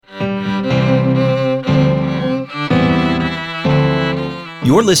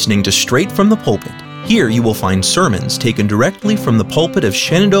You're listening to Straight from the Pulpit. Here you will find sermons taken directly from the pulpit of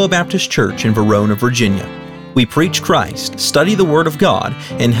Shenandoah Baptist Church in Verona, Virginia. We preach Christ, study the Word of God,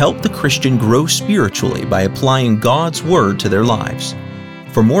 and help the Christian grow spiritually by applying God's Word to their lives.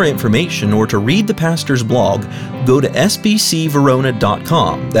 For more information or to read the pastor's blog, go to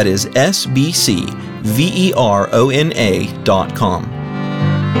sbcverona.com. That is sbcverona.com.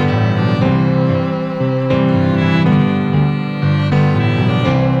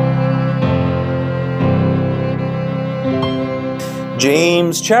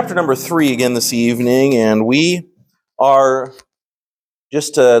 James chapter number 3 again this evening, and we are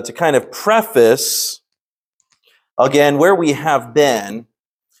just to kind of preface again where we have been.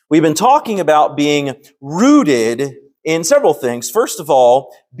 We've been talking about being rooted in several things. First of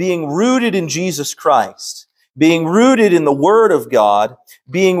all, being rooted in Jesus Christ, being rooted in the Word of God,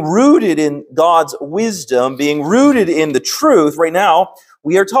 being rooted in God's wisdom, being rooted in the truth. Right now,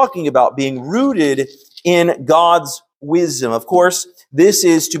 we are talking about being rooted in God's wisdom. Of course, this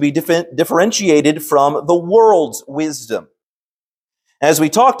is to be differentiated from the world's wisdom. As we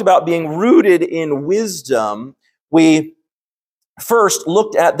talked about being rooted in wisdom, we first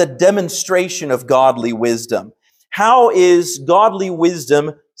looked at the demonstration of godly wisdom. How is godly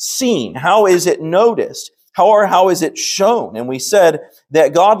wisdom seen? How is it noticed? How is it shown? And we said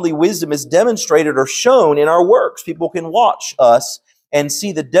that godly wisdom is demonstrated or shown in our works. People can watch us and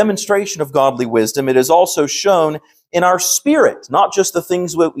see the demonstration of godly wisdom. It is also shown in our spirit, not just the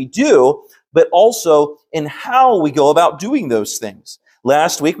things that we do, but also in how we go about doing those things.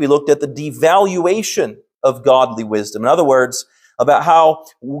 Last week, we looked at the devaluation of godly wisdom. In other words, about how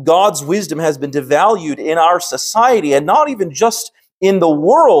God's wisdom has been devalued in our society, and not even just in the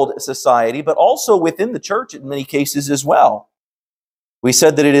world society, but also within the church in many cases as well. We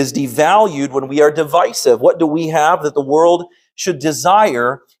said that it is devalued when we are divisive. What do we have that the world should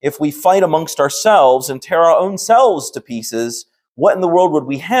desire if we fight amongst ourselves and tear our own selves to pieces? What in the world would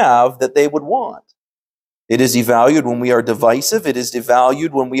we have that they would want? It is devalued when we are divisive. It is devalued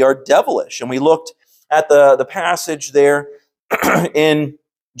when we are devilish. And we looked at the passage there in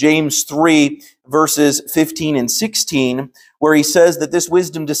James 3, verses 15 and 16, where he says that this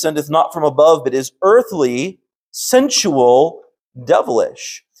wisdom descendeth not from above, but is earthly, sensual,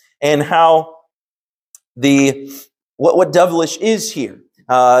 devilish. And how what devilish is here.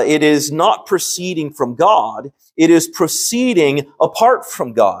 It is not proceeding from God. It is proceeding apart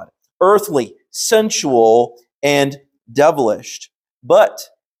from God. Earthly, sensual, and devilish. But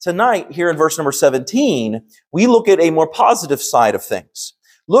tonight, here in verse number 17, we look at a more positive side of things.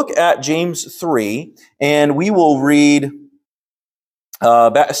 Look at James 3, and we will read,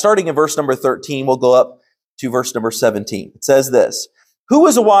 starting in verse number 13, we'll go up to verse number 17. It says this: "Who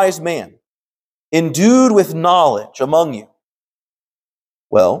is a wise man, endued with knowledge among you?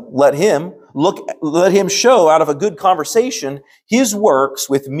 Well, let him show out of a good conversation his works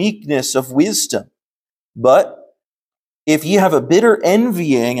with meekness of wisdom. But if ye have a bitter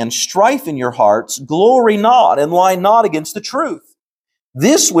envying and strife in your hearts, glory not and lie not against the truth.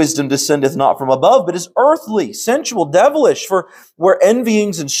 This wisdom descendeth not from above, but is earthly, sensual, devilish. For where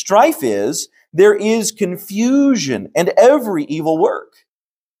envyings and strife is, there is confusion and every evil work.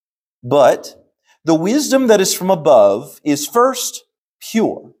 But the wisdom that is from above is first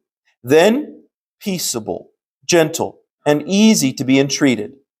pure, then peaceable, gentle, and easy to be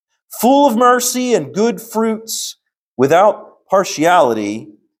entreated, full of mercy and good fruits, without partiality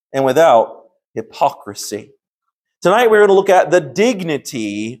and without hypocrisy." Tonight we're going to look at the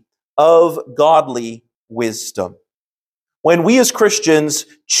dignity of godly wisdom. When we as Christians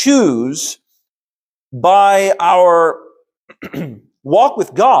choose by our walk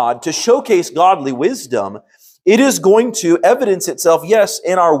with God to showcase godly wisdom, it is going to evidence itself, yes,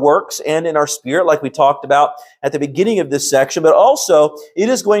 in our works and in our spirit, like we talked about at the beginning of this section, but also it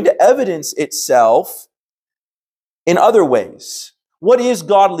is going to evidence itself in other ways. What is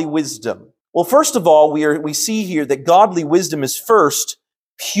godly wisdom? Well, first of all, we see here that godly wisdom is first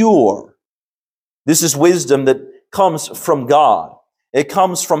pure. This is wisdom that comes from God. It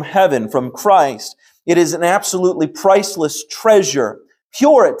comes from heaven, from Christ. It is an absolutely priceless treasure.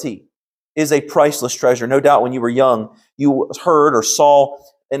 Purity is a priceless treasure. No doubt when you were young, you heard or saw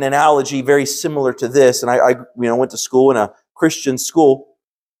an analogy very similar to this. And I went to school in a Christian school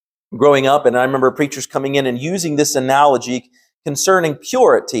growing up, and I remember preachers coming in and using this analogy concerning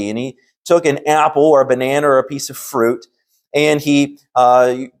purity. And he took an apple or a banana or a piece of fruit, and he,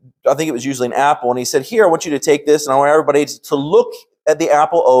 I think it was usually an apple, and he said, "Here, I want you to take this, and I want everybody to look at the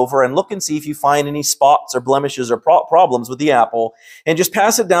apple over and look and see if you find any spots or blemishes or problems with the apple, and just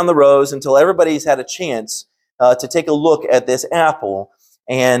pass it down the rows until everybody's had a chance to take a look at this apple.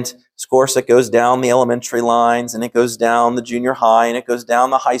 And of course, it goes down the elementary lines, and it goes down the junior high, and it goes down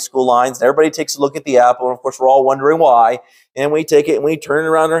the high school lines. And everybody takes a look at the apple, and of course, we're all wondering why. And we take it, and we turn it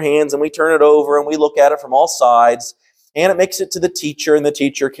around our hands, and we turn it over, and we look at it from all sides. And it makes it to the teacher, and the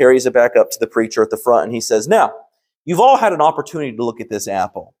teacher carries it back up to the preacher at the front, and he says, "Now, you've all had an opportunity to look at this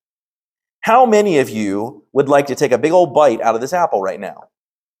apple. How many of you would like to take a big old bite out of this apple right now?"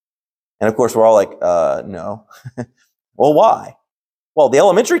 And of course, we're all like, no. Well, why? Well, the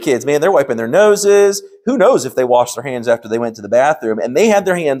elementary kids, man, they're wiping their noses. Who knows if they washed their hands after they went to the bathroom? And they had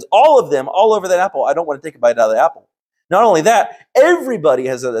their hands, all of them, all over that apple. I don't want to take a bite out of the apple. Not only that, everybody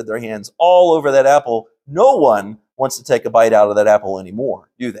has their hands all over that apple. No one wants to take a bite out of that apple anymore,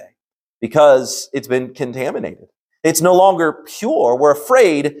 do they? Because it's been contaminated. It's no longer pure. We're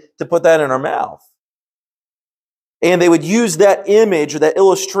afraid to put that in our mouth. And they would use that image or that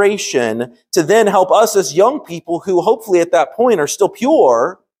illustration to then help us as young people who hopefully at that point are still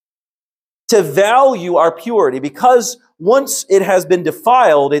pure to value our purity, because once it has been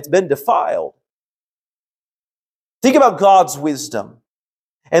defiled, it's been defiled. Think about God's wisdom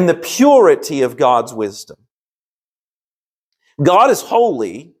and the purity of God's wisdom. God is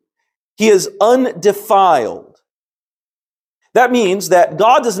holy. He is undefiled. That means that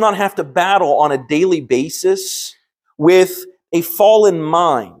God does not have to battle on a daily basis with a fallen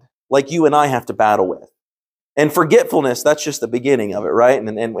mind like you and I have to battle with. And forgetfulness, that's just the beginning of it, right?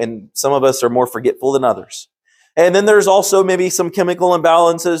 And some of us are more forgetful than others. And then there's also maybe some chemical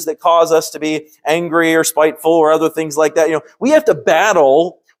imbalances that cause us to be angry or spiteful or other things like that. You know, we have to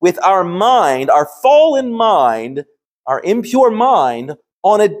battle with our mind, our fallen mind, our impure mind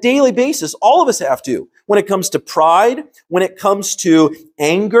on a daily basis. All of us have to. When it comes to pride, when it comes to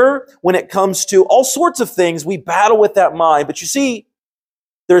anger, when it comes to all sorts of things, we battle with that mind. But you see,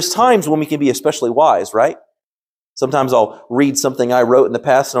 there's times when we can be especially wise, right? Sometimes I'll read something I wrote in the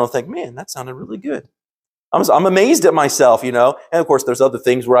past and I'll think, man, that sounded really good. I'm amazed at myself, you know. And of course, there's other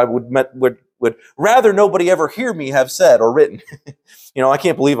things where I would rather nobody ever hear me have said or written. You know, I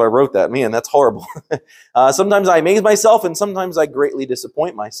can't believe I wrote that. Man, that's horrible. Sometimes I amaze myself, and sometimes I greatly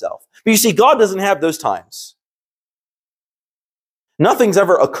disappoint myself. But you see, God doesn't have those times. Nothing's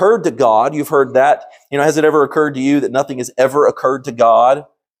ever occurred to God. You've heard that. You know, has it ever occurred to you that nothing has ever occurred to God?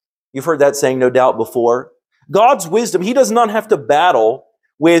 You've heard that saying, no doubt, before. God's wisdom, He does not have to battle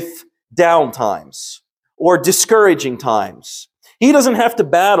with down times or discouraging times. He doesn't have to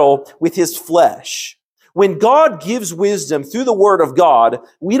battle with His flesh. When God gives wisdom through the Word of God,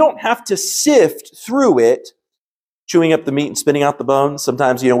 we don't have to sift through it, chewing up the meat and spitting out the bones.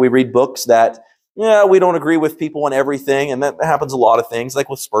 Sometimes, you know, we read books that, yeah, we don't agree with people on everything, and that happens a lot of things, like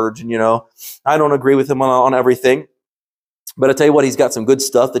with Spurgeon, you know. I don't agree with him on everything. But I tell you what, he's got some good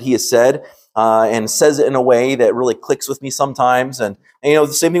stuff that he has said, and says it in a way that really clicks with me sometimes. And you know,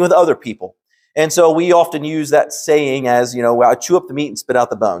 the same thing with other people. And so we often use that saying as, you know, I chew up the meat and spit out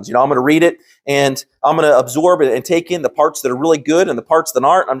the bones. You know, I'm going to read it and I'm going to absorb it and take in the parts that are really good, and the parts that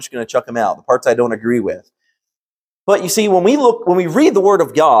aren't, I'm just going to chuck them out, the parts I don't agree with. But you see, when we read the Word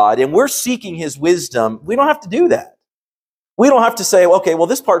of God and we're seeking His wisdom, we don't have to do that. We don't have to say, okay, well,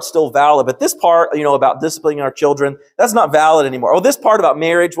 this part's still valid, but this part, you know, about disciplining our children, that's not valid anymore. Oh, this part about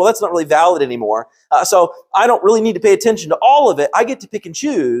marriage, well, that's not really valid anymore. So I don't really need to pay attention to all of it. I get to pick and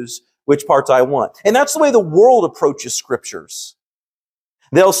choose which parts I want. And that's the way the world approaches scriptures.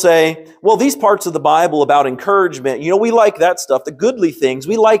 They'll say, well, these parts of the Bible about encouragement, you know, we like that stuff, the goodly things,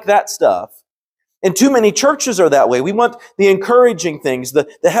 we like that stuff. And too many churches are that way. We want the encouraging things, the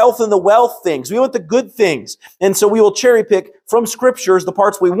health and the wealth things. We want the good things. And so we will cherry pick from scriptures the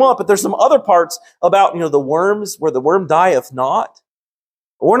parts we want, but there's some other parts about, you know, the worms, where the worm dieth not.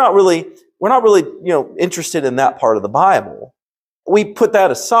 We're not really, you know, interested in that part of the Bible. We put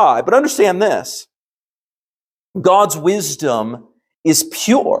that aside. But understand this. God's wisdom is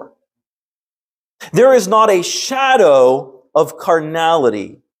pure. There is not a shadow of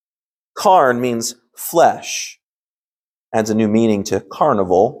carnality. Carn means flesh. Adds a new meaning to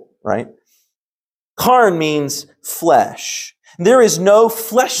carnival, right? Carn means flesh. There is no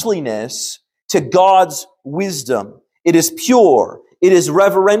fleshliness to God's wisdom. It is pure. It is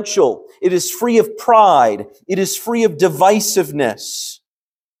reverential. It is free of pride. It is free of divisiveness.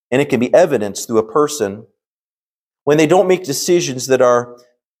 And it can be evidenced through a person when they don't make decisions that are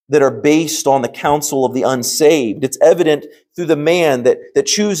based on the counsel of the unsaved. It's evident through the man that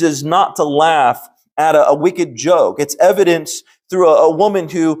chooses not to laugh at a wicked joke. It's evidence through a woman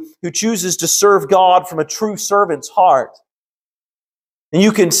who chooses to serve God from a true servant's heart. And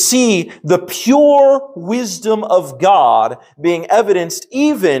you can see the pure wisdom of God being evidenced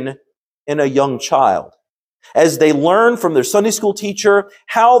even in a young child. as they learn from their Sunday school teacher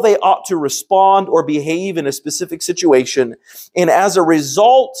how they ought to respond or behave in a specific situation. And as a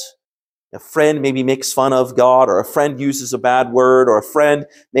result, a friend maybe makes fun of God, or a friend uses a bad word, or a friend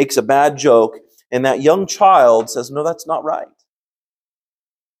makes a bad joke, and that young child says, no, that's not right.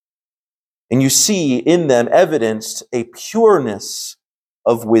 And you see in them evidenced a pureness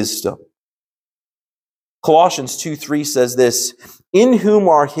of wisdom. Colossians 2:3 says this, in whom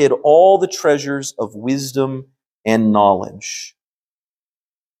are hid all the treasures of wisdom and knowledge.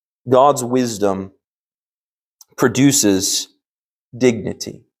 God's wisdom produces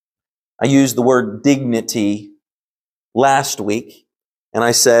dignity. I used the word dignity last week, and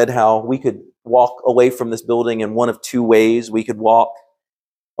I said how we could walk away from this building in one of two ways. We could walk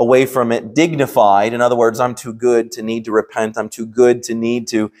away from it dignified. In other words, I'm too good to need to repent. I'm too good to need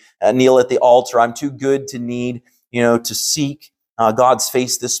to kneel at the altar. I'm too good to need, to seek God's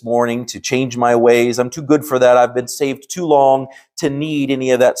face this morning, to change my ways. I'm too good for that. I've been saved too long to need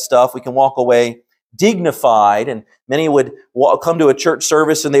any of that stuff. We can walk away dignified, and many would come to a church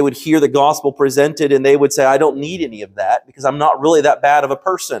service and they would hear the gospel presented and they would say, I don't need any of that because I'm not really that bad of a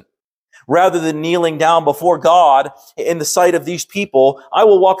person. Rather than kneeling down before God in the sight of these people, I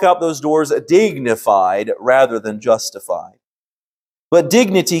will walk out those doors dignified rather than justified. But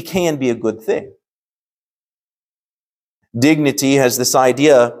dignity can be a good thing. Dignity has this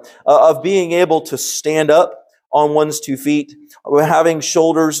idea of being able to stand up on one's 2 feet, having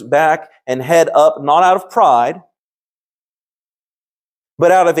shoulders back and head up, not out of pride,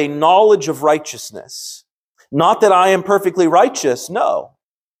 but out of a knowledge of righteousness. Not that I am perfectly righteous, no.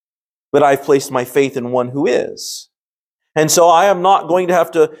 But I've placed my faith in one who is. And so I am not going to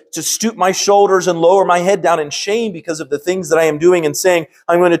have to stoop my shoulders and lower my head down in shame because of the things that I am doing and saying.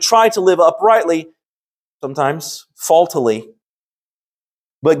 I'm going to try to live uprightly, sometimes faultily.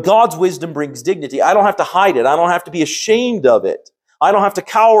 But God's wisdom brings dignity. I don't have to hide it. I don't have to be ashamed of it. I don't have to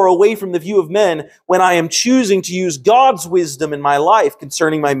cower away from the view of men when I am choosing to use God's wisdom in my life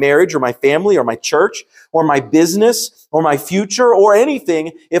concerning my marriage or my family or my church or my business or my future or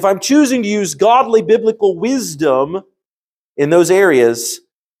anything. If I'm choosing to use godly biblical wisdom in those areas,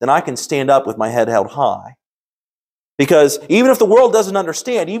 then I can stand up with my head held high. Because even if the world doesn't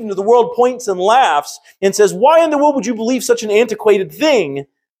understand, even if the world points and laughs and says, why in the world would you believe such an antiquated thing?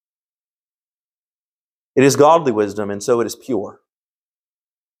 It is godly wisdom, and so it is pure.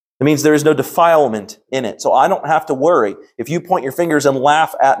 It means there is no defilement in it. So I don't have to worry. If you point your fingers and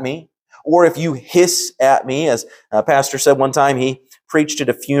laugh at me, or if you hiss at me, as a pastor said one time, he preached at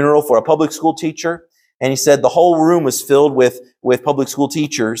a funeral for a public school teacher, and he said the whole room was filled with public school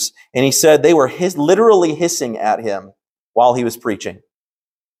teachers, and he said they were literally hissing at him while he was preaching.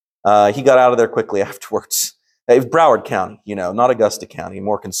 He got out of there quickly afterwards. It was Broward County, not Augusta County,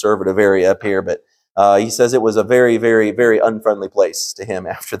 more conservative area up here, but he says it was a very, very, very unfriendly place to him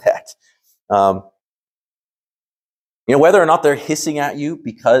after that. Whether or not they're hissing at you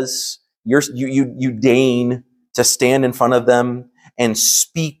because you deign to stand in front of them and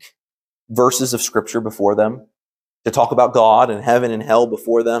speak verses of Scripture before them, to talk about God and heaven and hell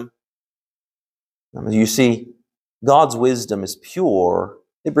before them. You see, God's wisdom is pure.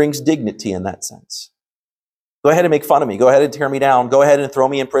 It brings dignity in that sense. Go ahead and make fun of me. Go ahead and tear me down. Go ahead and throw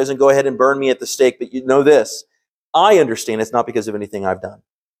me in prison. Go ahead and burn me at the stake. But you know this, I understand it's not because of anything I've done.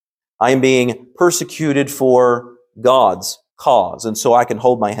 I am being persecuted for God's cause, and so I can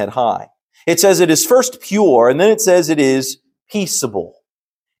hold my head high. It says it is first pure, and then it says it is peaceable.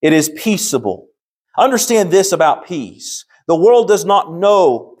 It is peaceable. Understand this about peace. The world does not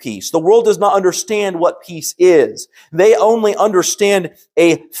know peace. The world does not understand what peace is. They only understand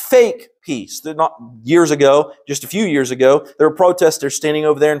a fake peace. They're not years ago, just a few years ago, there were protesters standing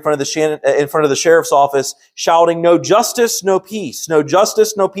over there in front of the sheriff's office shouting, "No justice, no peace. No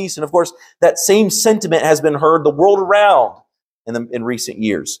justice, no peace." And of course, that same sentiment has been heard the world around in recent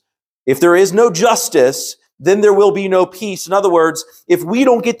years. If there is no justice, then there will be no peace. In other words, if we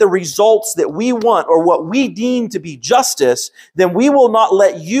don't get the results that we want or what we deem to be justice, then we will not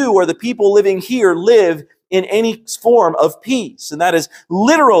let you or the people living here live in any form of peace. And that is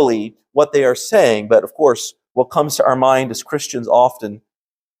literally what they are saying. But of course, what comes to our mind as Christians often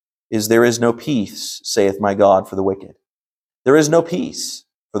is there is no peace, saith my God, for the wicked. There is no peace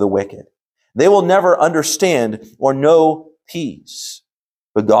for the wicked. They will never understand or know peace.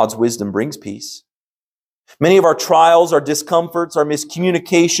 But God's wisdom brings peace. Many of our trials, our discomforts, our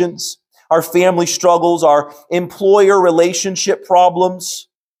miscommunications, our family struggles, our employer relationship problems,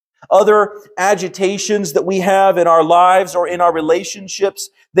 other agitations that we have in our lives or in our relationships,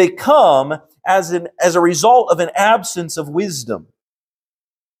 they come as a result of an absence of wisdom.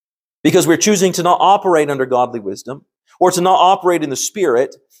 because we're choosing to not operate under godly wisdom or to not operate in the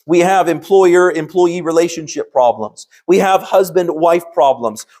Spirit. We have employer-employee relationship problems. We have husband-wife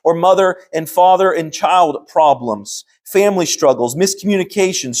problems, or mother and father and child problems, family struggles,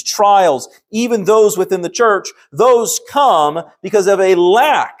 miscommunications, trials, even those within the church. Those come because of a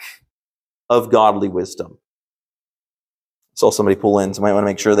lack of godly wisdom. Saw somebody pull in, so I might want to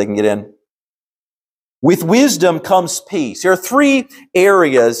make sure they can get in. With wisdom comes peace. There are three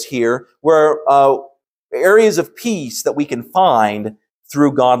areas here where areas of peace that we can find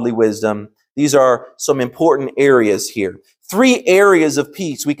through godly wisdom. These are some important areas here. Three areas of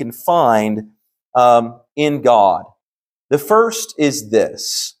peace we can find in God. The first is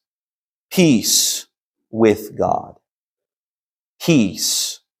this: peace with God.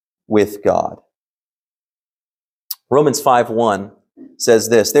 Peace with God. Romans 5:1 says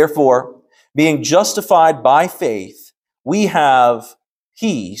this: therefore, being justified by faith, we have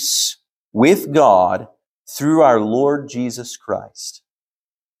peace with God through our Lord Jesus Christ.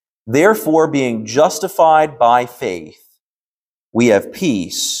 Therefore, being justified by faith, we have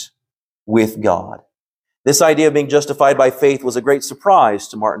peace with God. This idea of being justified by faith was a great surprise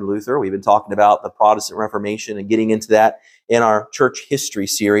to Martin Luther. We've been talking about the Protestant Reformation and getting into that in our church history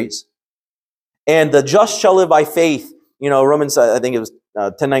series. And the just shall live by faith, Romans, I think it was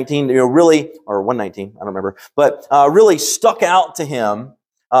 10:19, really, or 1:19, I don't remember, but really stuck out to him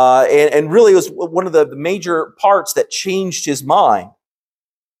and really was one of the major parts that changed his mind.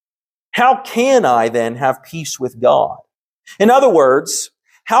 How can I then have peace with God? In other words,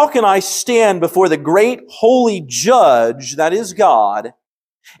 how can I stand before the great holy judge that is God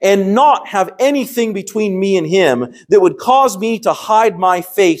and not have anything between me and Him that would cause me to hide my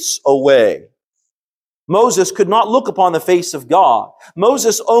face away? Moses could not look upon the face of God.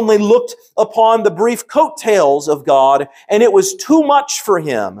 Moses only looked upon the brief coattails of God, and it was too much for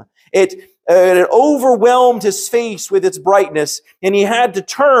him. It overwhelmed his face with its brightness, and he had to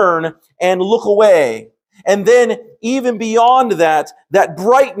turn and look away. And then even beyond that, that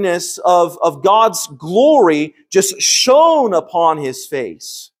brightness of God's glory just shone upon his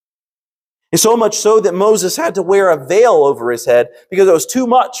face. And so much so that Moses had to wear a veil over his head because it was too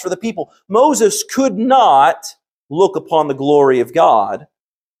much for the people. Moses could not look upon the glory of God.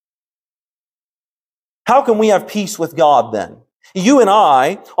 How can we have peace with God then? You and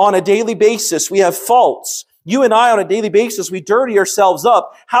I, on a daily basis, we have faults. You and I, on a daily basis, we dirty ourselves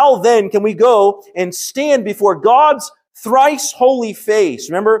up. How then can we go and stand before God's thrice holy face?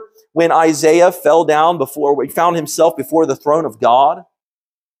 Remember when Isaiah fell down he found himself before the throne of God?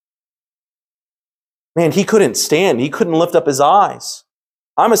 Man, he couldn't stand. He couldn't lift up his eyes.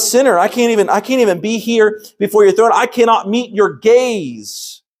 I'm a sinner. I can't even be here before your throne. I cannot meet your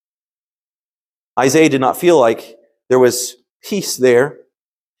gaze. Isaiah did not feel like there was peace there.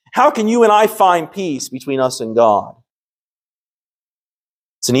 How can you and I find peace between us and God?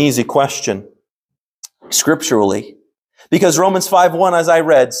 It's an easy question, scripturally. Because Romans 5:1, as I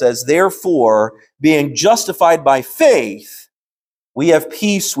read, says, therefore, being justified by faith, we have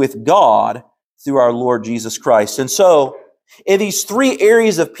peace with God through our Lord Jesus Christ. And so, in these three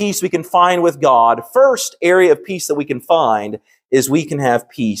areas of peace we can find with God, first area of peace that we can find is we can have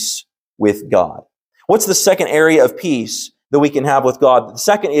peace with God. What's the second area of peace that we can have with God? The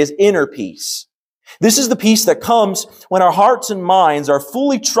second is inner peace. This is the peace that comes when our hearts and minds are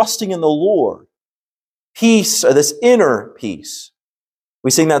fully trusting in the Lord. Peace, or this inner peace.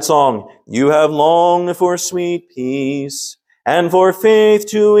 We sing that song, you have longed for sweet peace, and for faith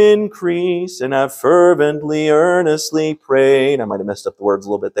to increase, and have fervently, earnestly prayed. I might have messed up the words a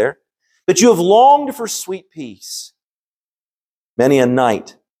little bit there. But you have longed for sweet peace. Many a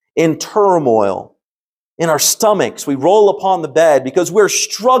night, in turmoil, in our stomachs, we roll upon the bed because we're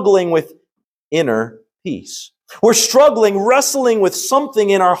struggling with inner peace. We're struggling, wrestling with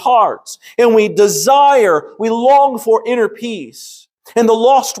something in our hearts, and we long for inner peace. In the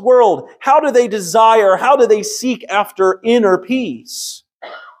lost world, how do they seek after inner peace?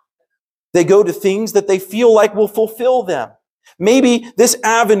 They go to things that they feel like will fulfill them. Maybe this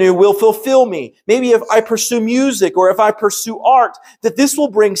avenue will fulfill me. Maybe if I pursue music or if I pursue art, that this will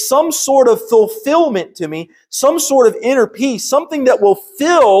bring some sort of fulfillment to me, some sort of inner peace, something that will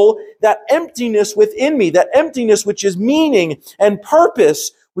fill that emptiness within me, that emptiness which is meaning and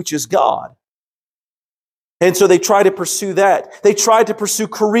purpose, which is God. And so they try to pursue that. They try to pursue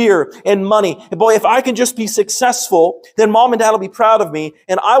career and money. And boy, if I can just be successful, then mom and dad will be proud of me,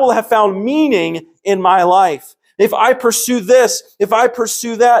 and I will have found meaning in my life. If I pursue this, if I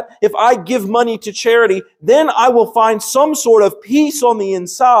pursue that, if I give money to charity, then I will find some sort of peace on the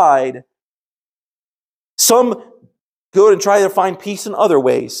inside. Some go and try to find peace in other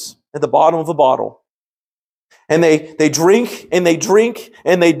ways. at the bottom of a bottle. And they drink and they drink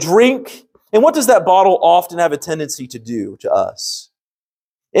and they drink. And what does that bottle often have a tendency to do to us?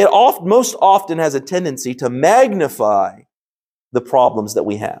 It most often has a tendency to magnify the problems that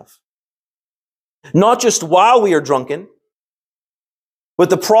we have. Not just while we are drunken, but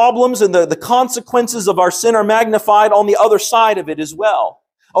the problems and the consequences of our sin are magnified on the other side of it as well,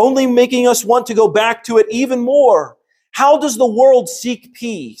 only making us want to go back to it even more. How does the world seek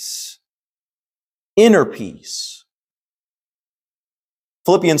peace? Inner peace.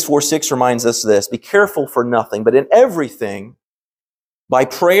 Philippians 4:6 reminds us this: be careful for nothing, but in everything, by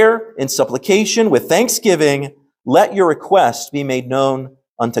prayer and supplication with thanksgiving, let your requests be made known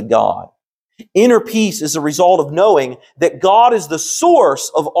unto God. Inner peace is a result of knowing that God is the source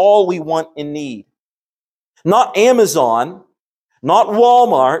of all we want and need. Not Amazon, not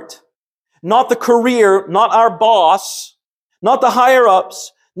Walmart, not the career, not our boss, not the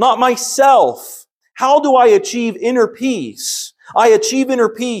higher-ups, not myself. How do I achieve inner peace? I achieve inner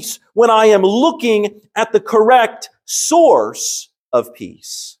peace when I am looking at the correct source of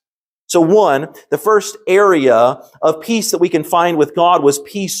peace. So the first area of peace that we can find with God was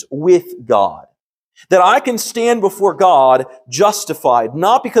peace with God. That I can stand before God justified,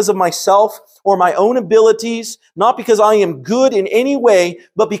 not because of myself or my own abilities, not because I am good in any way,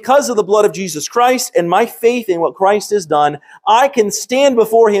 but because of the blood of Jesus Christ and my faith in what Christ has done. I can stand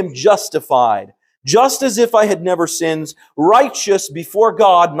before Him justified, just as if I had never sinned, righteous before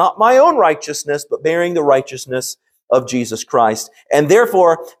God, not my own righteousness, but bearing the righteousness of Jesus Christ. And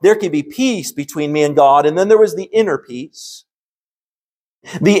therefore, there can be peace between me and God. And then there was the inner peace.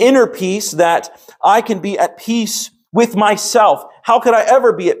 The inner peace that I can be at peace with myself. How could I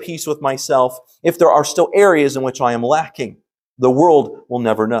ever be at peace with myself if there are still areas in which I am lacking? The world will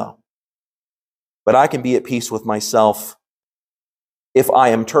never know. But I can be at peace with myself if I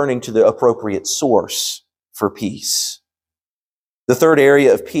am turning to the appropriate source for peace. The third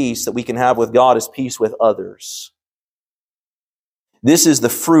area of peace that we can have with God is peace with others. This is the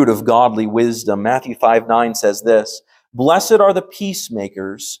fruit of godly wisdom. Matthew 5:9 says this: blessed are the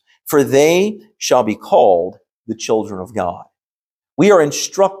peacemakers, for they shall be called the children of God. We are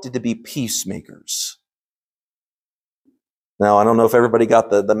instructed to be peacemakers. Now, I don't know if everybody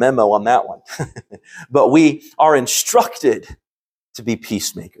got the memo on that one, but we are instructed to be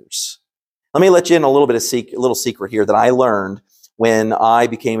peacemakers. Let me let you in a little secret here that I learned when I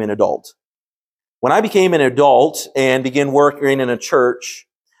became an adult. When I became an adult and began working in a church,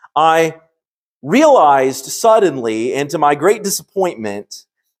 I realized suddenly, and to my great disappointment,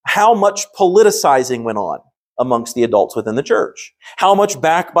 how much politicizing went on amongst the adults within the church. How much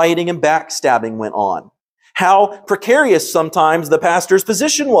backbiting and backstabbing went on. How precarious sometimes the pastor's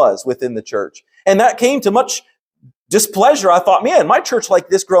position was within the church. And that came to much displeasure. I thought, man, my church like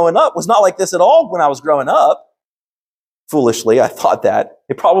this growing up was not like this at all when I was growing up. Foolishly, I thought that.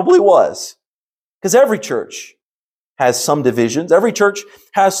 It probably was. Because every church has some divisions. Every church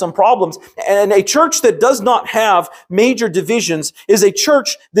has some problems. And a church that does not have major divisions is a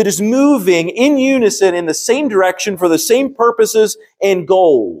church that is moving in unison in the same direction for the same purposes and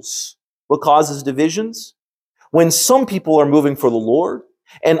goals. What causes divisions? When some people are moving for the Lord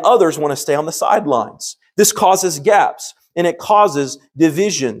and others want to stay on the sidelines. This causes gaps and it causes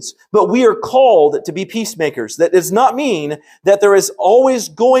divisions. But we are called to be peacemakers. That does not mean that there is always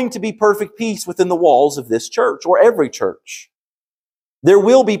going to be perfect peace within the walls of this church or every church. There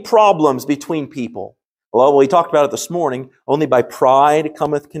will be problems between people. Well, we talked about it this morning. Only by pride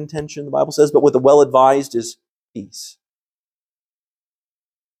cometh contention, the Bible says, but with the well-advised is peace.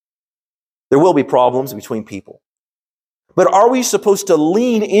 There will be problems between people. But are we supposed to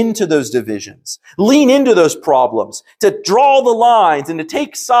lean into those divisions, lean into those problems, to draw the lines and to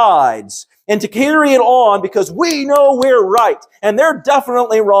take sides and to carry it on because we know we're right and they're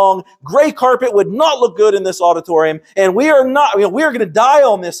definitely wrong? Gray carpet would not look good in this auditorium and we are going to die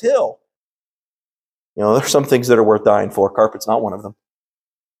on this hill. There's some things that are worth dying for. Carpet's not one of them.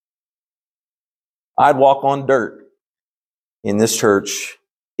 I'd walk on dirt in this church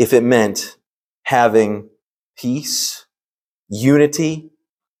if it meant having peace, unity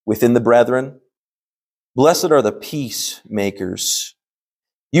within the brethren. Blessed are the peacemakers.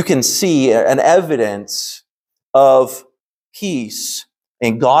 You can see an evidence of peace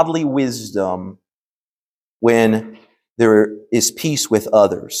and godly wisdom when there is peace with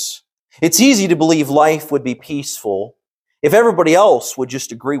others. It's easy to believe life would be peaceful if everybody else would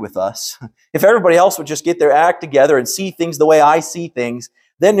just agree with us. If everybody else would just get their act together and see things the way I see things,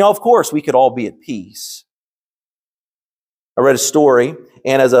 then of course we could all be at peace. I read a story,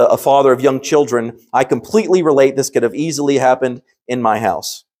 and as a father of young children, I completely relate this could have easily happened in my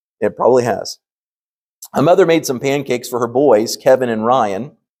house. It probably has. A mother made some pancakes for her boys, Kevin and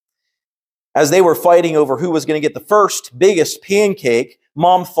Ryan. As they were fighting over who was going to get the first biggest pancake,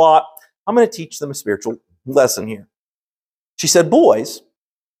 Mom thought, I'm going to teach them a spiritual lesson here. She said, boys,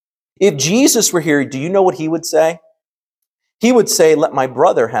 if Jesus were here, do you know what he would say? He would say, let my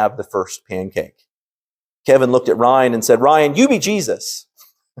brother have the first pancake. Kevin looked at Ryan and said, Ryan, you be Jesus.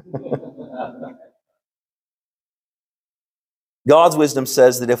 God's wisdom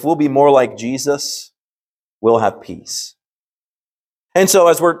says that if we'll be more like Jesus, we'll have peace. And so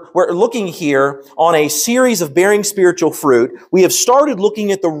as we're looking here on a series of bearing spiritual fruit, we have started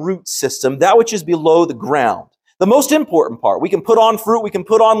looking at the root system, that which is below the ground. The most important part. We can put on fruit, we can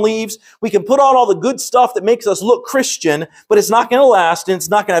put on leaves, we can put on all the good stuff that makes us look Christian, but it's not going to last and it's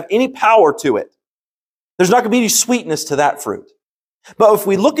not going to have any power to it. There's not going to be any sweetness to that fruit. But if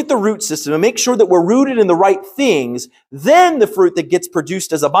we look at the root system and make sure that we're rooted in the right things, then the fruit that gets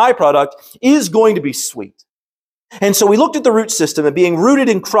produced as a byproduct is going to be sweet. And so we looked at the root system and being rooted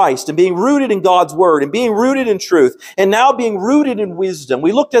in Christ and being rooted in God's Word and being rooted in truth and now being rooted in wisdom.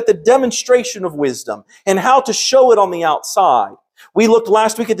 We looked at the demonstration of wisdom and how to show it on the outside. We looked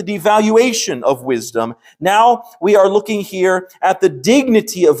last week at the devaluation of wisdom. Now we are looking here at the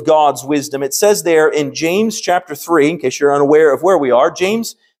dignity of God's wisdom. It says there in James chapter 3, in case you're unaware of where we are,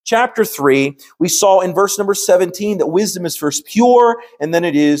 James chapter 3, we saw in verse number 17 that wisdom is first pure and then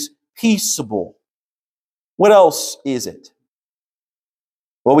it is peaceable. What else is it?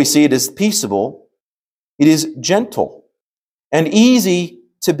 Well, we see it is peaceable. It is gentle and easy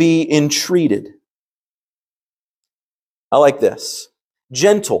to be entreated. I like this.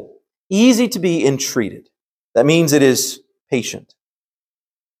 Gentle, easy to be entreated. That means it is patient.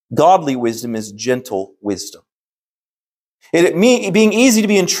 Godly wisdom is gentle wisdom. Being easy to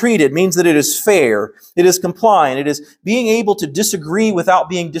be entreated means that it is fair, it is compliant, it is being able to disagree without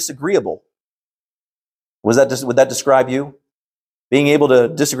being disagreeable. Would that describe you? Being able to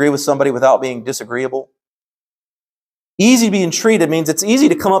disagree with somebody without being disagreeable? Easy to be entreated means it's easy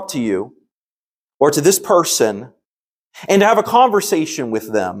to come up to you or to this person and to have a conversation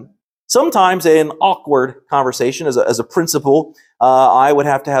with them. Sometimes an awkward conversation. As a principal, I would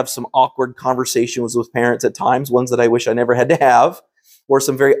have to have some awkward conversations with parents at times, ones that I wish I never had to have, or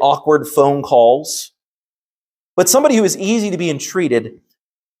some very awkward phone calls. But somebody who is easy to be entreated,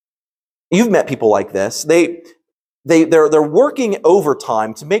 you've met people like this. They're working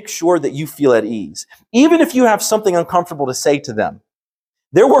overtime to make sure that you feel at ease. Even if you have something uncomfortable to say to them,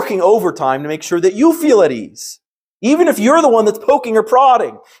 they're working overtime to make sure that you feel at ease. Even if you're the one that's poking or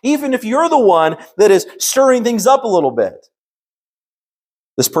prodding, even if you're the one that is stirring things up a little bit.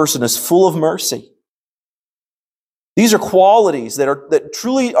 This person is full of mercy. These are qualities that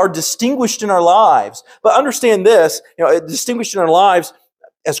truly are distinguished in our lives. But understand this, distinguished in our lives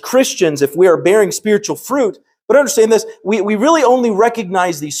as Christians, if we are bearing spiritual fruit, but understand this, we really only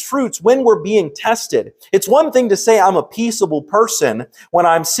recognize these fruits when we're being tested. It's one thing to say I'm a peaceable person when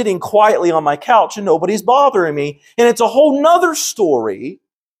I'm sitting quietly on my couch and nobody's bothering me. And it's a whole nother story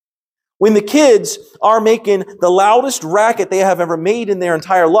when the kids are making the loudest racket they have ever made in their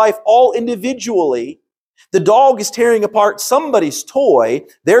entire life, all individually. The dog is tearing apart somebody's toy.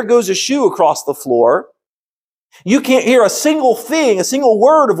 There goes a shoe across the floor. You can't hear a single thing, a single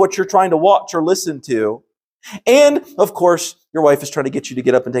word of what you're trying to watch or listen to. And, of course, your wife is trying to get you to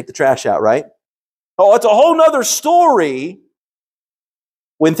get up and take the trash out, right? Oh, it's a whole nother story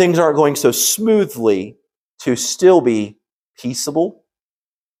when things aren't going so smoothly to still be peaceable,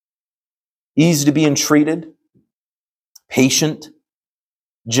 easy to be entreated, patient,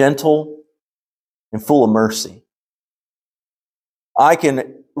 gentle, and full of mercy. I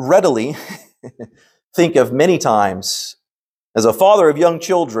can readily think of many times as a father of young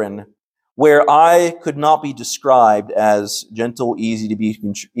children where I could not be described as gentle, easy to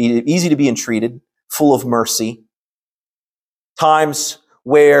be entreated, full of mercy. Times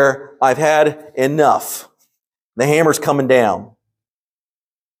where I've had enough. The hammer's coming down.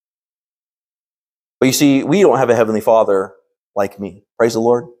 But you see, we don't have a Heavenly Father like me. Praise the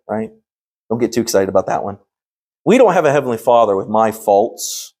Lord, right? Don't get too excited about that one. We don't have a Heavenly Father with my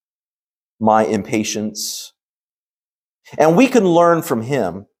faults, my impatience. And we can learn from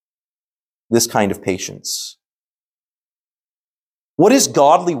Him this kind of patience. What is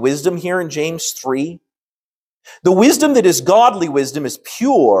godly wisdom here in James 3? The wisdom that is godly wisdom is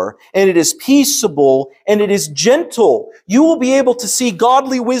pure, and it is peaceable, and it is gentle. You will be able to see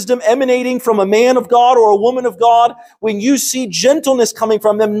godly wisdom emanating from a man of God or a woman of God when you see gentleness coming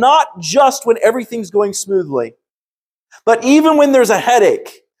from them, not just when everything's going smoothly, but even when there's a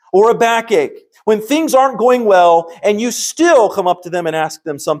headache or a backache when things aren't going well, and you still come up to them and ask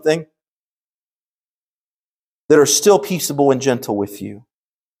them something, that are still peaceable and gentle with you?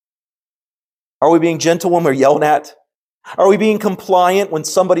 Are we being gentle when we're yelled at? Are we being compliant when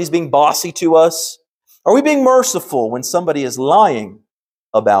somebody's being bossy to us? Are we being merciful when somebody is lying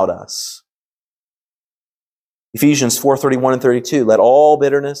about us? Ephesians 4:31 and 32, let all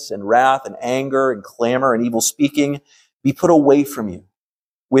bitterness and wrath and anger and clamor and evil speaking be put away from you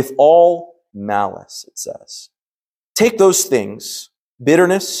with all malice, it says. Take those things,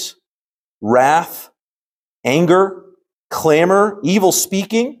 bitterness, wrath, anger, clamor, evil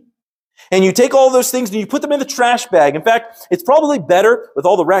speaking, and you take all those things and you put them in the trash bag. In fact, it's probably better with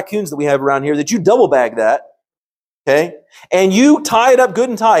all the raccoons that we have around here that you double bag that, okay? And you tie it up good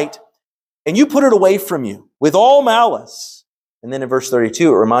and tight, and you put it away from you with all malice. And then in verse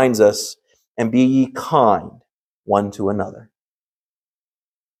 32, it reminds us, and be ye kind one to another.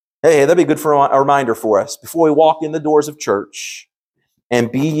 Hey, that'd be good for a reminder for us before we walk in the doors of church.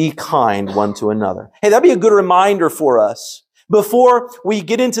 And be ye kind one to another. Hey, that'd be a good reminder for us before we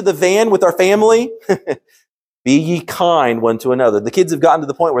get into the van with our family. Be ye kind one to another. The kids have gotten to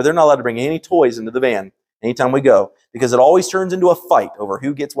the point where they're not allowed to bring any toys into the van anytime we go, because it always turns into a fight over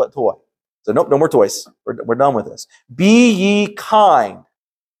who gets what toy. So nope, no more toys. We're done with this. Be ye kind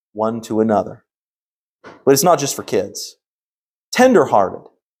one to another. But it's not just for kids. Tender-hearted.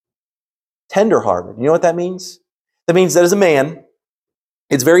 Tender-hearted. You know what that means? That means that as a man,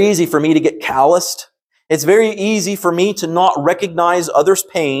 it's very easy for me to get calloused. It's very easy for me to not recognize others'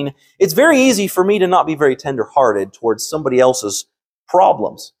 pain. It's very easy for me to not be very tender-hearted towards somebody else's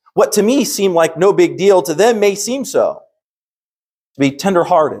problems. What to me seem like no big deal, to them may seem so. To be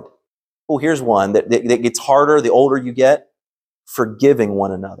tender-hearted. Oh, here's one that gets harder the older you get. Forgiving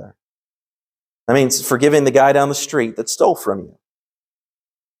one another. That means forgiving the guy down the street that stole from you.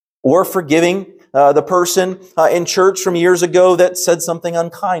 Or forgiving the person in church from years ago that said something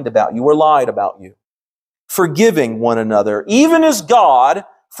unkind about you or lied about you. Forgiving one another, even as God,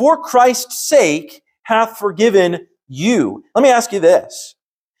 for Christ's sake, hath forgiven you. Let me ask you this.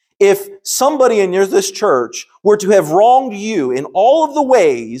 If somebody in this church were to have wronged you in all of the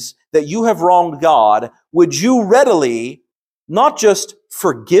ways that you have wronged God, would you readily not just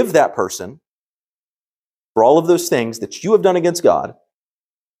forgive that person for all of those things that you have done against God,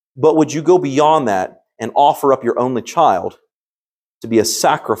 but would you go beyond that and offer up your only child to be a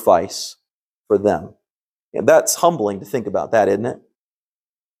sacrifice for them? Yeah, that's humbling to think about that, isn't it?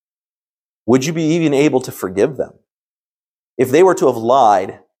 Would you be even able to forgive them? If they were to have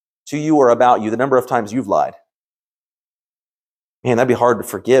lied to you or about you, the number of times you've lied, man, that'd be hard to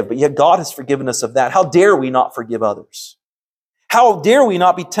forgive. But yet God has forgiven us of that. How dare we not forgive others? How dare we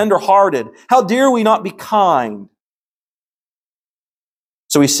not be tender-hearted? How dare we not be kind?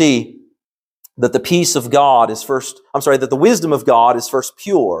 So we see that the peace of God is that the wisdom of God is first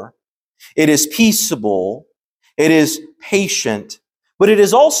pure. It is peaceable. It is patient. But it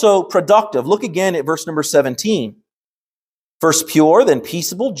is also productive. Look again at verse number 17. First pure, then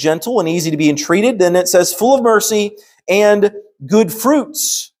peaceable, gentle, and easy to be entreated. Then it says full of mercy and good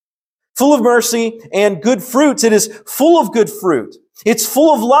fruits. Full of mercy and good fruits. It is full of good fruit. It's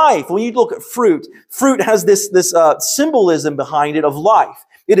full of life. When you look at fruit, fruit has this symbolism behind it of life.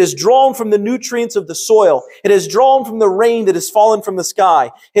 It is drawn from the nutrients of the soil. It is drawn from the rain that has fallen from the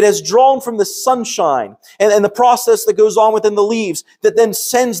sky. It has drawn from the sunshine and the process that goes on within the leaves that then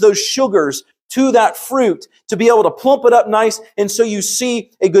sends those sugars to that fruit to be able to plump it up nice. And so you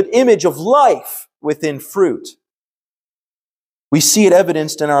see a good image of life within fruit. We see it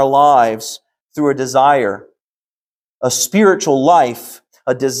evidenced in our lives through a desire, a spiritual life,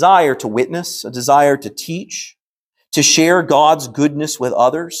 a desire to witness, a desire to teach, to share God's goodness with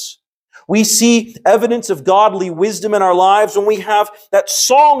others. We see evidence of godly wisdom in our lives when we have that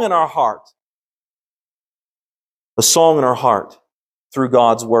song in our heart. A song in our heart through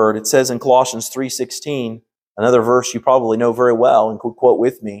God's Word. It says in Colossians 3:16, another verse you probably know very well and could quote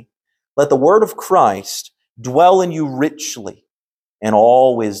with me, let the word of Christ dwell in you richly in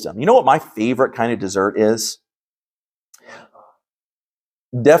all wisdom. You know what my favorite kind of dessert is?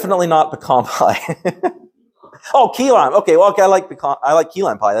 Definitely not pecan pie. Oh, key lime. Okay, well, okay, I like key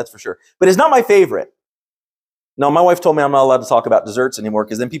lime pie, that's for sure. But it's not my favorite. No, my wife told me I'm not allowed to talk about desserts anymore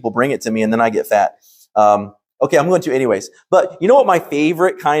because then people bring it to me and then I get fat. Okay, I'm going to anyways. But you know what my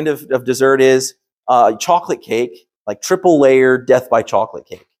favorite kind of dessert is? Chocolate cake, like triple layered death by chocolate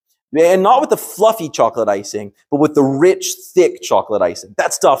cake. And not with the fluffy chocolate icing, but with the rich, thick chocolate icing.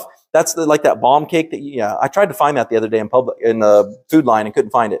 That stuff, that's like that bomb cake that, I tried to find that the other day in the food line and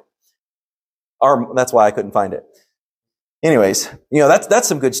couldn't find it. That's why I couldn't find it. Anyways, that's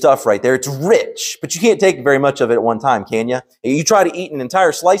some good stuff right there. It's rich, but you can't take very much of it at one time, can you? You try to eat an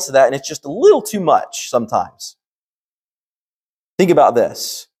entire slice of that, and it's just a little too much sometimes. Think about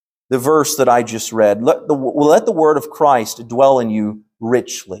this. The verse that I just read. Let the word of Christ dwell in you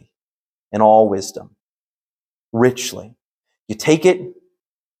richly in all wisdom. Richly. You take it,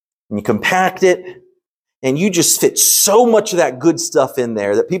 and you compact it, and you just fit so much of that good stuff in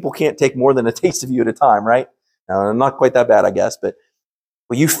there that people can't take more than a taste of you at a time, right? Now, not quite that bad, I guess, but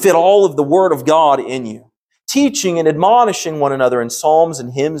you fit all of the Word of God in you, teaching and admonishing one another in psalms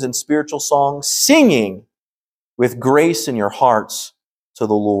and hymns and spiritual songs, singing with grace in your hearts to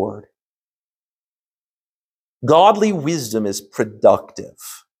the Lord. Godly wisdom is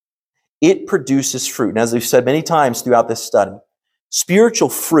productive. It produces fruit. And as we've said many times throughout this study, spiritual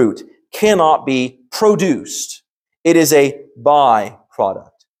fruit cannot be produced. It is a byproduct.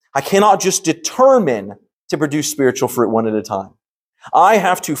 I cannot just determine to produce spiritual fruit one at a time. I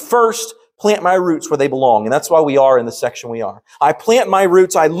have to first plant my roots where they belong, and that's why we are in the section we are. I plant my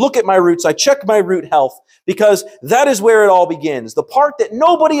roots, I look at my roots, I check my root health, because that is where it all begins. The part that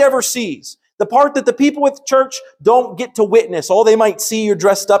nobody ever sees, the part that the people at the church don't get to witness. Oh, they might see you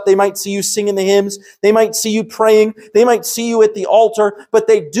dressed up, they might see you singing the hymns, they might see you praying, they might see you at the altar, but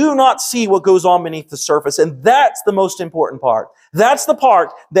they do not see what goes on beneath the surface, and that's the most important part. That's the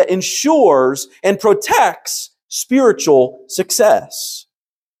part that ensures and protects spiritual success.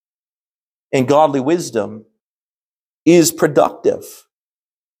 And godly wisdom is productive.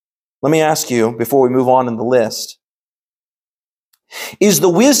 Let me ask you, before we move on in the list, is the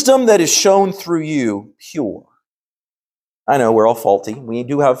wisdom that is shown through you pure? I know we're all faulty. We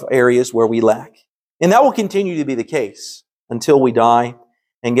do have areas where we lack. And that will continue to be the case until we die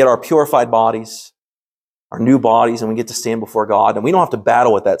and get our purified bodies, our new bodies, and we get to stand before God. And we don't have to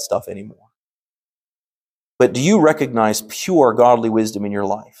battle with that stuff anymore. But do you recognize pure godly wisdom in your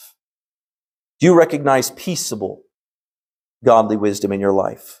life? Do you recognize peaceable godly wisdom in your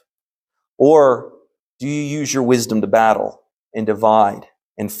life? Or do you use your wisdom to battle and divide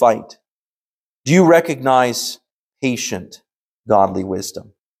and fight? Do you recognize patient godly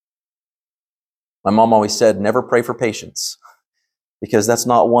wisdom? My mom always said, never pray for patience, because that's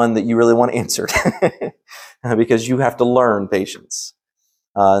not one that you really want answered, because you have to learn patience.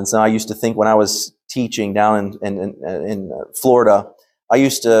 And so I used to think when I was teaching down in Florida, I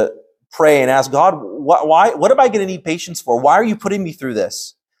used to pray and ask God, what am I going to need patience for? Why are you putting me through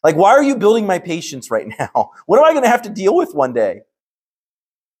this? Like, why are you building my patience right now? What am I going to have to deal with one day?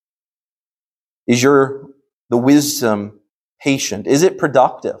 Is the wisdom patient? Is it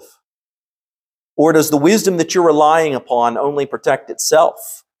productive? Or does the wisdom that you're relying upon only protect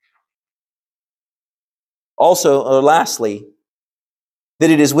itself? Also, lastly, that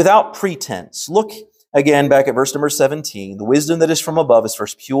it is without pretense. Look again back at verse number 17. The wisdom that is from above is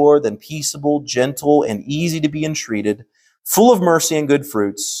first pure, then peaceable, gentle, and easy to be entreated, full of mercy and good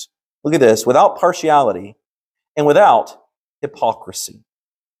fruits. Look at this, without partiality and without hypocrisy.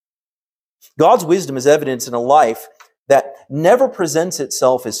 God's wisdom is evidence in a life that never presents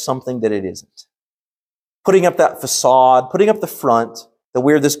itself as something that it isn't. Putting up that facade, putting up the front that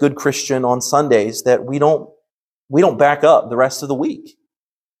we're this good Christian on Sundays that we don't back up the rest of the week.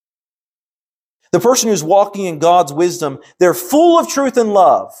 The person who's walking in God's wisdom, they're full of truth and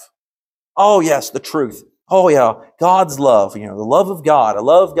love. Oh yes, the truth. Oh yeah, God's love, the love of God. I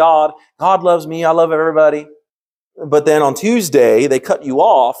love God. God loves me. I love everybody. But then on Tuesday, they cut you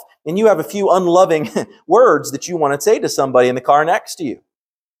off and you have a few unloving words that you want to say to somebody in the car next to you.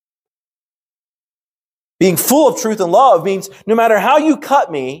 Being full of truth and love means no matter how you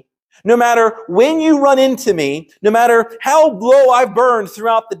cut me, no matter when you run into me, no matter how low I've burned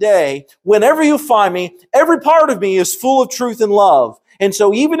throughout the day, whenever you find me, every part of me is full of truth and love. And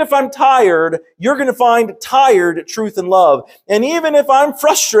so even if I'm tired, you're going to find tired truth and love. And even if I'm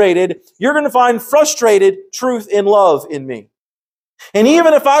frustrated, you're going to find frustrated truth and love in me. And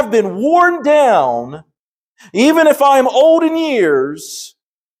even if I've been worn down, even if I'm old in years,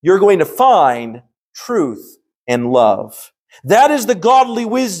 you're going to find truth and love. That is the godly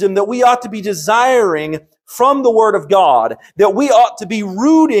wisdom that we ought to be desiring from the Word of God, that we ought to be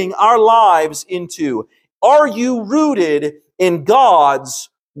rooting our lives into. Are you rooted in God's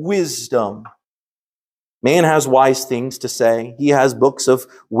wisdom? Man has wise things to say. He has books of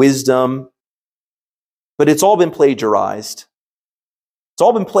wisdom, but it's all been plagiarized. It's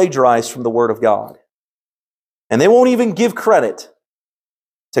all been plagiarized from the Word of God. And they won't even give credit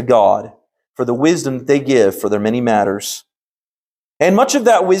to God for the wisdom that they give for their many matters. And much of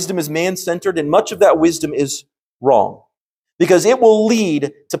that wisdom is man-centered, and much of that wisdom is wrong, because it will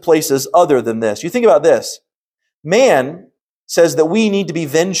lead to places other than this. You think about this. Man says that we need to be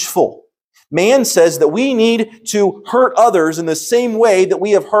vengeful. Man says that we need to hurt others in the same way that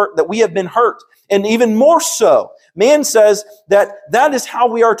we have been hurt. And even more so, man says that that is how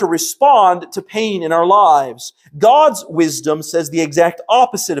we are to respond to pain in our lives. God's wisdom says the exact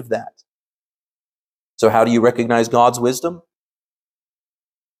opposite of that. So how do you recognize God's wisdom?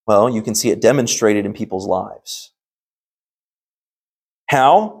 Well, you can see it demonstrated in people's lives.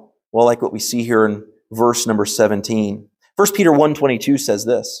 How? Well, like what we see here in verse number 17. 1 Peter 1:22 says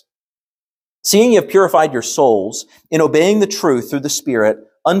this, "Seeing you have purified your souls in obeying the truth through the Spirit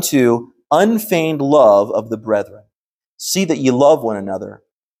unto unfeigned love of the brethren. See that ye love one another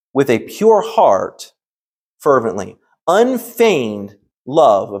with a pure heart fervently." Unfeigned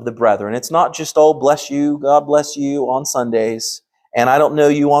love of the brethren. It's not just, oh, bless you, God bless you on Sundays, and I don't know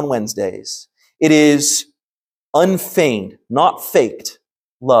you on Wednesdays. It is unfeigned, not faked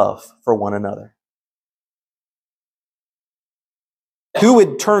love for one another. Who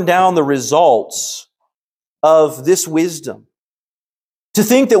would turn down the results of this wisdom? To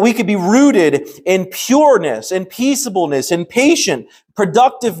think that we could be rooted in pureness and peaceableness and patient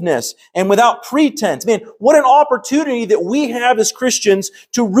productiveness and without pretense. Man, what an opportunity that we have as Christians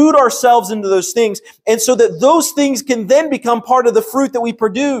to root ourselves into those things, and so that those things can then become part of the fruit that we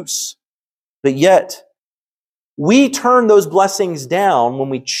produce. But yet, we turn those blessings down when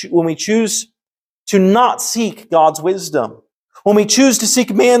we choose to not seek God's wisdom. When we choose to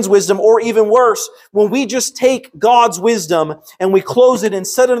seek man's wisdom, or even worse, when we just take God's wisdom and we close it and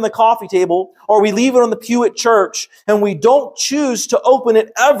set it on the coffee table, or we leave it on the pew at church, and we don't choose to open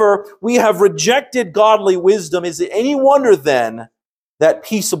it ever, we have rejected godly wisdom. Is it any wonder then that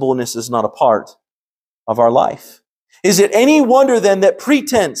peaceableness is not a part of our life? Is it any wonder then that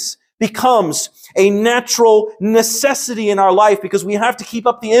pretense becomes a natural necessity in our life, because we have to keep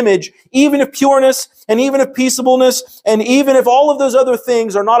up the image, even if pureness and even if peaceableness and even if all of those other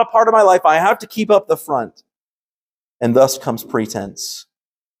things are not a part of my life, I have to keep up the front. And thus comes pretense.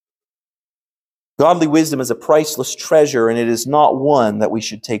 Godly wisdom is a priceless treasure, and it is not one that we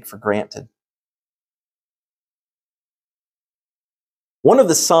should take for granted. One of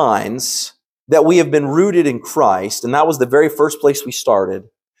the signs that we have been rooted in Christ, and that was the very first place we started,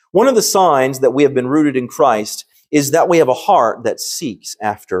 one of the signs that we have been rooted in Christ is that we have a heart that seeks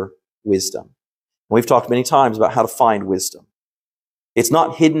after wisdom. And we've talked many times about how to find wisdom. It's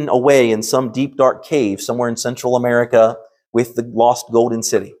not hidden away in some deep, dark cave somewhere in Central America with the lost golden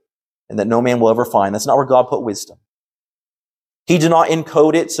city, and that no man will ever find. That's not where God put wisdom. He did not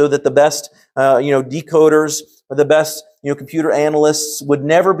encode it so that the best decoders or the best computer analysts would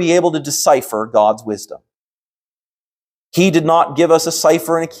never be able to decipher God's wisdom. He did not give us a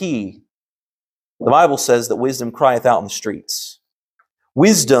cipher and a key. The Bible says that wisdom crieth out in the streets.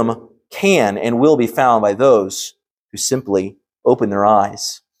 Wisdom can and will be found by those who simply open their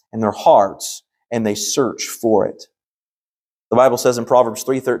eyes and their hearts and they search for it. The Bible says in Proverbs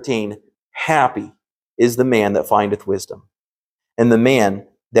 3:13, "Happy is the man that findeth wisdom, and the man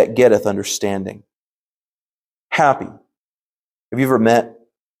that getteth understanding." Happy. Have you ever met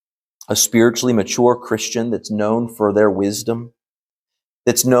a spiritually mature Christian that's known for their wisdom,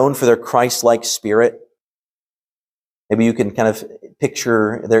 that's known for their Christ-like spirit? Maybe you can kind of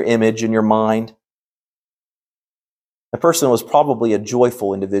picture their image in your mind. The person was probably a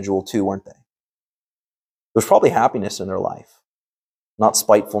joyful individual too, weren't they? There's probably happiness in their life, not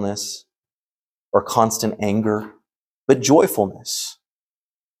spitefulness or constant anger, but joyfulness.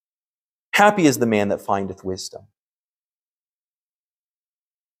 Happy is the man that findeth wisdom.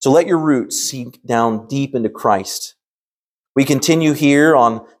 So let your roots sink down deep into Christ. We continue here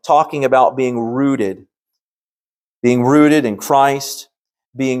on talking about being rooted in Christ,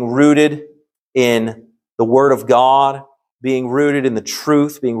 being rooted in the Word of God, being rooted in the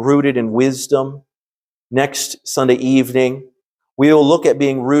truth, being rooted in wisdom. Next Sunday evening, we will look at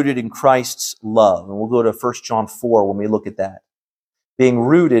being rooted in Christ's love, and we'll go to 1 John 4 when we look at that. Being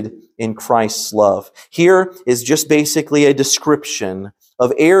rooted in Christ's love. Here is just basically a description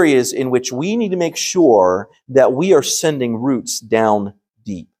of areas in which we need to make sure that we are sending roots down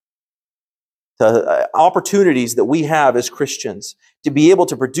deep. The opportunities that we have as Christians to be able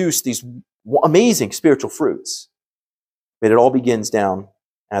to produce these amazing spiritual fruits. But it all begins down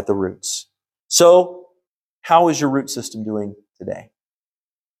at the roots. So, how is your root system doing today?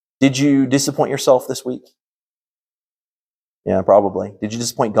 Did you disappoint yourself this week? Yeah, probably. Did you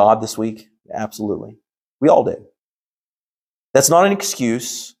disappoint God this week? Absolutely. We all did. That's not an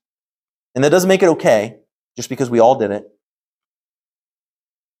excuse, and that doesn't make it okay, just because we all did it.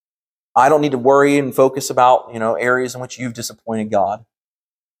 I don't need to worry and focus about, areas in which you've disappointed God,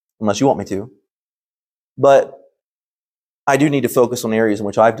 unless you want me to. But I do need to focus on areas in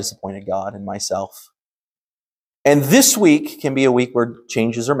which I've disappointed God and myself. And this week can be a week where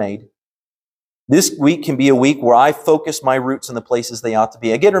changes are made. This week can be a week where I focus my roots in the places they ought to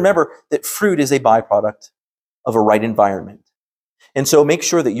be. Again, remember that fruit is a byproduct of a right environment. And so make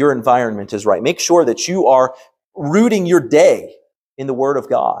sure that your environment is right. Make sure that you are rooting your day in the Word of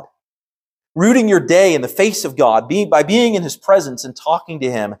God. Rooting your day in the face of God, by being in His presence and talking to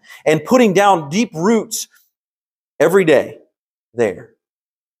Him and putting down deep roots every day there.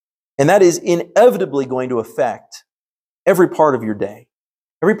 And that is inevitably going to affect every part of your day,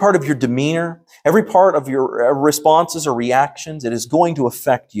 every part of your demeanor, every part of your responses or reactions. It is going to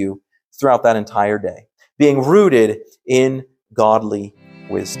affect you throughout that entire day, being rooted in godly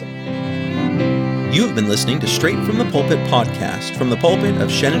wisdom. You have been listening to Straight from the Pulpit podcast from the pulpit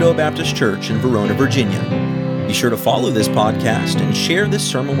of Shenandoah Baptist Church in Verona, Virginia. Be sure to follow this podcast and share this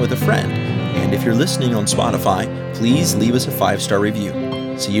sermon with a friend. And if you're listening on Spotify, please leave us a 5-star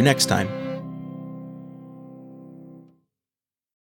review. See you next time.